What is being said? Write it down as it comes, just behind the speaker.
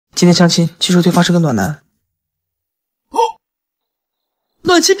今天相亲，据说对方是个暖男。哦，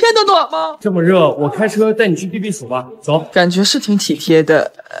暖气片的暖吗？这么热，我开车带你去避避暑吧。走，感觉是挺体贴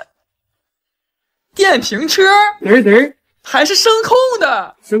的。电瓶车，还是声控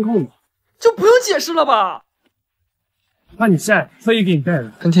的，声控的就不用解释了吧？怕你晒，特意给你带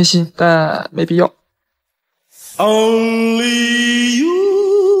的，很贴心，但没必要。Only you。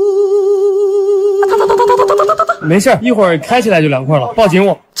没事，一会儿开起来就凉快了。抱紧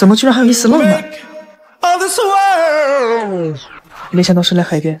我。怎么居然还有一丝浪漫？联想到是来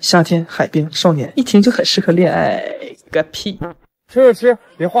海边，夏天海边少年，一听就很适合恋爱。个屁！吃，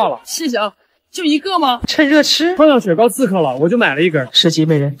别化了。谢谢啊。就一个吗？趁热吃。碰到雪糕刺客了，我就买了一根。世纪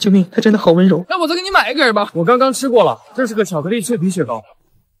美人，救命！他真的好温柔。那我再给你买一根吧。我刚刚吃过了，这是个巧克力脆皮雪糕。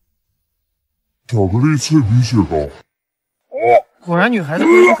巧克力脆皮雪糕。果然女孩子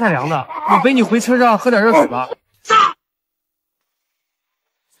不能吃太凉的。我背你回车上喝点热水吧。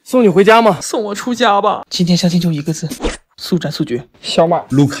送你回家吗？送我出家吧。今天相亲就一个字，速战速决。小马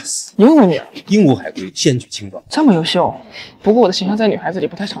Lucas， 英文名，英国海归，现举青壮，这么优秀。不过我的形象在女孩子里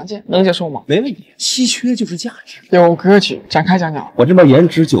不太常见，能接受吗？没问题，稀缺就是价值。有歌曲，展开讲讲。我这边颜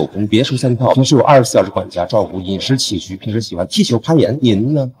值9红，别墅3套，平时有24小时管家照顾，饮食起居，平时喜欢踢球、攀岩。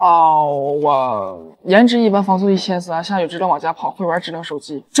您呢？哦，我颜值一般，房租1400，下雨知道往家跑，会玩智能手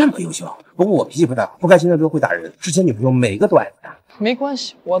机。这么优秀。不过我脾气不大，不开心的时候会打人。之前女朋友每个都挨打。没关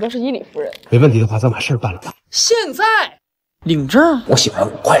系，我都是伊里夫人。没问题的话，咱把事儿办了吧。现在领证。我喜欢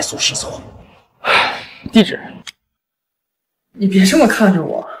快速试错。地址。你别这么看着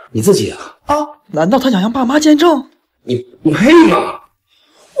我。你自己啊？啊？难道他想让爸妈见证？你配吗？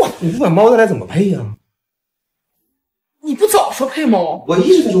哇，你不把猫带来怎么配呀？你不早说配猫？我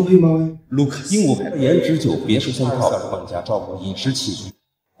一直在说配猫呀。Lucas， 英国海归，颜值9，别墅3套，管家照顾，饮食起居。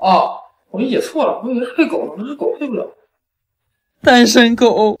哦，我理解错了，我以为是配狗呢，那是狗配不了。单身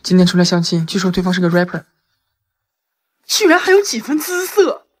狗。今天出来相亲，据说对方是个 rapper， 居然还有几分姿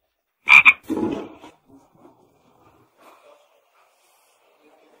色。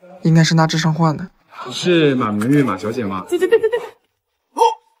应该是拿智商换的。你是马明玉马小姐吗？对。哦，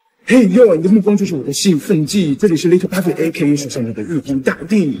嘿哟，你的目光就是我的兴奋剂。这里是 Little Puppy AKA 手上的日本大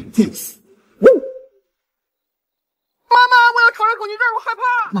帝 Peace。妈妈，我要承认恐惧症，我害怕。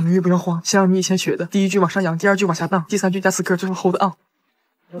马明玉不要慌，先让你以前学的，第一句往上扬，第二句往下荡，第三句加死磕，最后 hold on。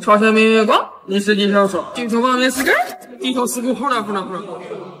朝鲜明月光，你是地上霜，低头望面死根，低头死骨后来。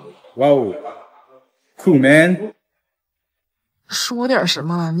哇哦 ，Cool man。说点什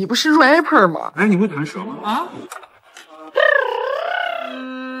么？你不是 rapper 吗？哎，你会弹舌吗？啊？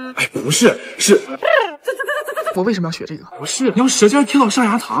哎，不是，是。我为什么要学这个？不是，你要舌尖贴到上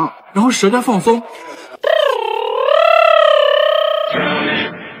牙膛，然后舌尖放松。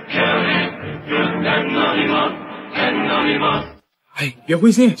哎，别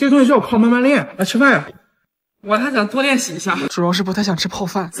灰心，这个东西需要靠慢慢练。来吃饭呀！我还想多练习一下，主要是不太想吃泡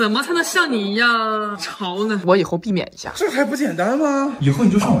饭。怎么才能像你一样潮呢？我以后避免一下。这还不简单吗？以后你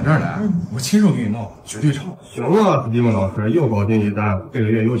就上我这儿来，我亲手给你弄，绝对潮。行啊，李猛老师又搞定一单，这个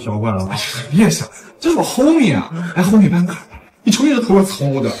月又销冠了吧？别想，这是我 homie 啊！来 homie 办卡，你瞅你的头发糙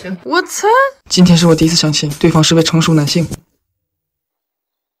的。我操！今天是我第一次相亲，对方是位成熟男性。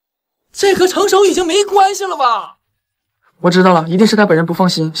这和成熟已经没关系了吧？我知道了，一定是他本人不放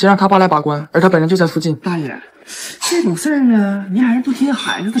心，先让他爸来把关，而他本人就在附近。大爷，这种事儿呢，您还是多听听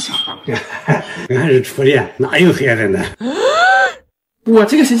孩子的想法。俺是初恋，哪有孩子呢？我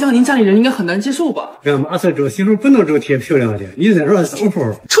这个形象，您家里人应该很难接受吧？俺妈是找媳妇不能找挺漂亮的，你在这媳妇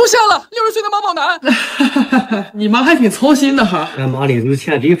出现了，60岁的妈宝男。你妈还挺操心的哈。俺妈临走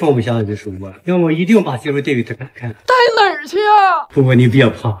前真放不下这手啊，要么一定把媳妇带给她看看。带哪儿去啊？不过你别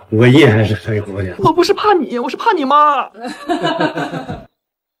怕，我人还是很好的。我不是怕你，我是怕你妈。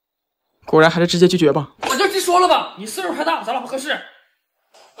果然还是直接拒绝吧。我就直说了吧，你岁数太大，咱俩不合适。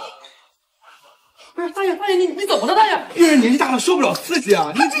不是大爷，你怎么了，大爷？别人年纪大了受不了刺激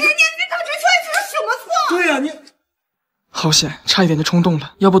啊！他这些年纪大，这算是什么错？对呀，你好险，差一点就冲动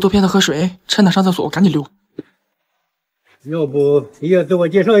了。要不多骗他喝水，趁他上厕所赶紧溜。要不你也自我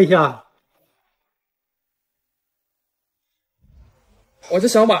介绍一下？我叫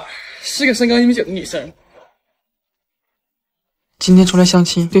小马，是个身高1米9的女生。今天出来相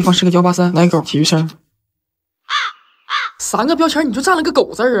亲，对方是个183奶狗体育生。3个标签你就占了个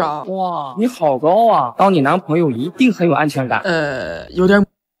狗字儿啊！哇，你好高啊！当你男朋友一定很有安全感。有点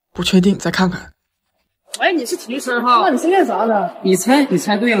不确定，再看看。哎，你是体育生哈？那你是练啥的？你猜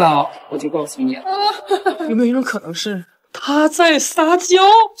对了，我就告诉你。有没有一种可能是他在撒娇？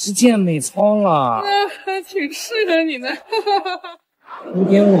只见美操了，那还挺适合你呢。有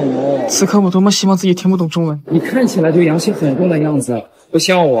点冷哦。此刻我多么希望自己听不懂中文。你看起来就阳气很重的样子，不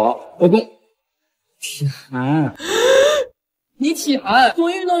像我，我公体寒。你体寒，多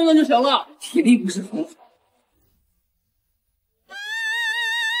运动运动就行了，体力不是很好。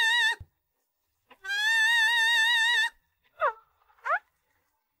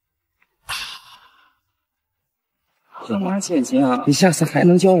小马姐姐啊，你下次还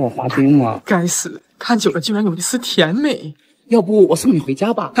能教我滑冰吗？该死，看久了居然有的是甜美。要不我送你回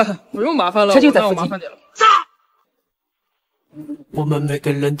家吧？哈哈，不用麻烦了，他就在附近。麻烦你了。我们每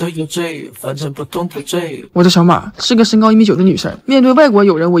个人都有罪，反正不同的罪。我叫小马，是个身高1米9的女生。面对外国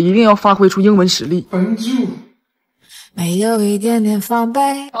友人，我一定要发挥出英文实力。没有一点点防备。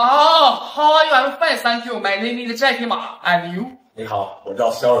How are you? I'm fine, thank you. My name is 这里马 and you? 你好，我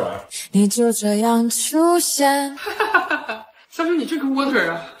叫萧然。你就这样出现。小叔，你这个窝嘴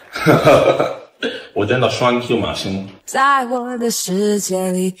啊！我真的双 Q 马兄。在我的世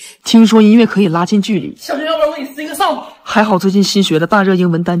界里，听说音乐可以拉近距离。小军，要不然我给你撕一个上吧。还好最近新学的大热英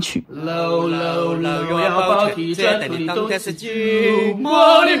文单曲。Low low low， 又要包体转土里都是酒，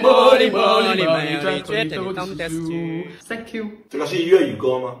茉莉茉莉茉莉茉莉转土里都是酒。Thank you。这个是粤语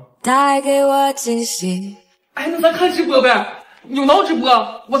歌吗？带给我惊喜。哎，那咱看直播呗，有脑直播。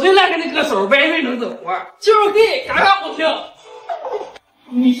我最爱看那歌手，歪歪能整活，就是可以嘎嘎好听。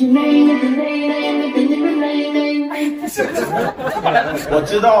我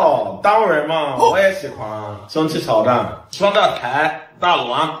知道，当然嘛，我也喜欢生吃炒蛋，双大台大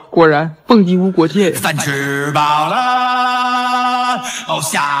王。果然，蹦迪无国界。饭吃饱了，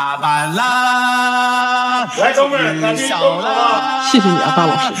下班了，来，哥们儿，赶紧走了。谢谢你啊，大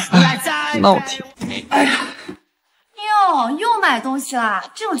老师。哎，闹挺。哎呀，哟，又买东西啦，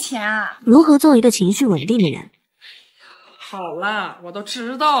这有钱啊？如何做一个情绪稳定的人？好啦，我都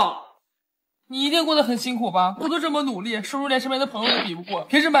知道。你一定过得很辛苦吧？我都这么努力，收入连身边的朋友都比不过，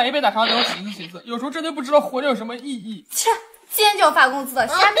平时买一杯奶茶都要寻思寻思，有时候真的不知道活着有什么意义。切，今天就要发工资了，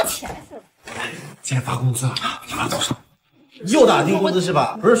谁还没钱似的？今天发工资了，拿多少？又打听工资是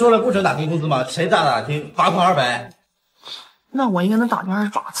吧？不是说了不准打听工资吗？谁打听？罚款200。那我应该能打听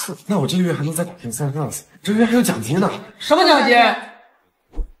28次。那我这个月还能再打听32次，这个月还有奖金呢。什么奖金？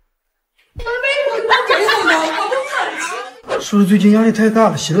叔叔最近压力太大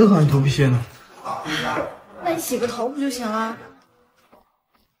了，洗了个头还头皮屑呢。那你洗个头不就行了？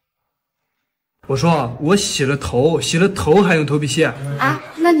我说我洗了头还用头皮屑啊？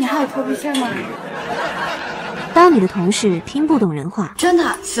那你还有头皮屑吗？当你的同事听不懂人话，真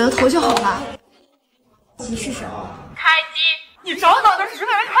的洗了头就好了。机是什么？开机。你找找的是10个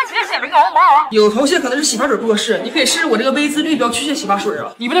人开启的显示高吗？有头屑可能是洗发水不合适，你可以试试我这个微姿绿标去屑洗发水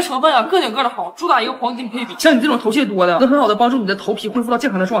啊。里面的成分啊各顶各的好，主打一个黄金配比。像你这种头屑多的，能很好的帮助你的头皮恢复到健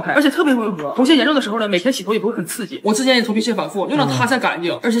康的状态，而且特别温和。头屑严重的时候呢，每天洗头也不会很刺激。我之前也头皮屑反复，用了它才干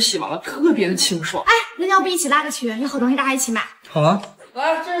净，而且洗完了特别的清爽。哎，那要不一起拉个群，有好东西大家一起买。好啊。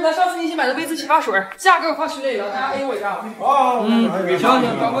来，这是咱上次一起买的微姿洗发水，价格我发群里了，大家 A 我一下。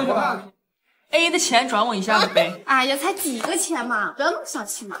行，转过去吧。A 的钱转我一下子呗。哎呀，才几个钱嘛，不要那么小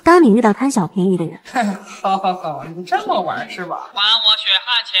气嘛。当你遇到贪小便宜的人，好好好，你这么玩是吧？还我血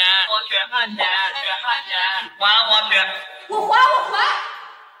汗钱，我血汗钱，血汗钱，还我血，我还，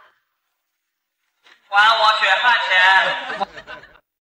还我血汗钱。